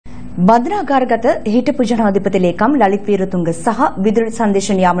බන්ධනාගාරගත හිටපු ජනාධිපති ලේකම් ලලිත් වීරතුංග සහ විදුලි සංදේශ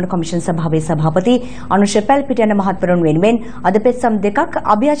නියාමන කොමිෂන් සභාවේ සභාපති අනුෂ පැල්පිට යන මහත්වරුන් වෙනුවෙන් අද පෙත්සම් දෙකක්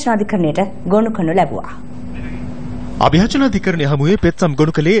අභියාචනාධිකරණයට ගොනු කරනු ලැබුවා. අභියාචනාධිකරණය හමුවේ පෙත්සම්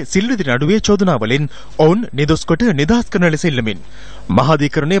ගොනු කළේ සිල්වැදි නඩුවේ චෝදනාවලින් ඔවුන් නිදොස් කොට නිදහස් කරන ලෙස ඉල්ලමින්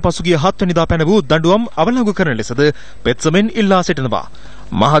මහාධිකරණයේ පසුගිය 7 වෙනිදා පැන වූ දඬුවම් අවලංගු කරන ලෙසද පෙත්සමෙන් ඉල්ලා සිටිනවා.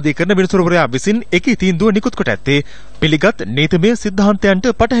 මහාධිකරණ විනිසුරුවරයා විසින් එකී තීන්දුව නිකුත් කොට ඇත්තේ පිළිගත් නීතිමය සිද්ධාන්තයන්ට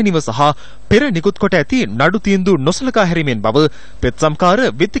පටහැනිව සහ පෙර නිකුත් කොට ඇති නඩු තීන්දුව නොසලකා හැරීමෙන් බව පෙත්සම්කාර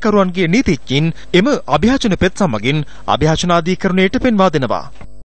විත්තිකරුවන්ගේ නීතිඥයින් එම අභියාචන පෙත්සම් මගින් අභියාචනාධිකරණයට පෙන්වා දෙනවා.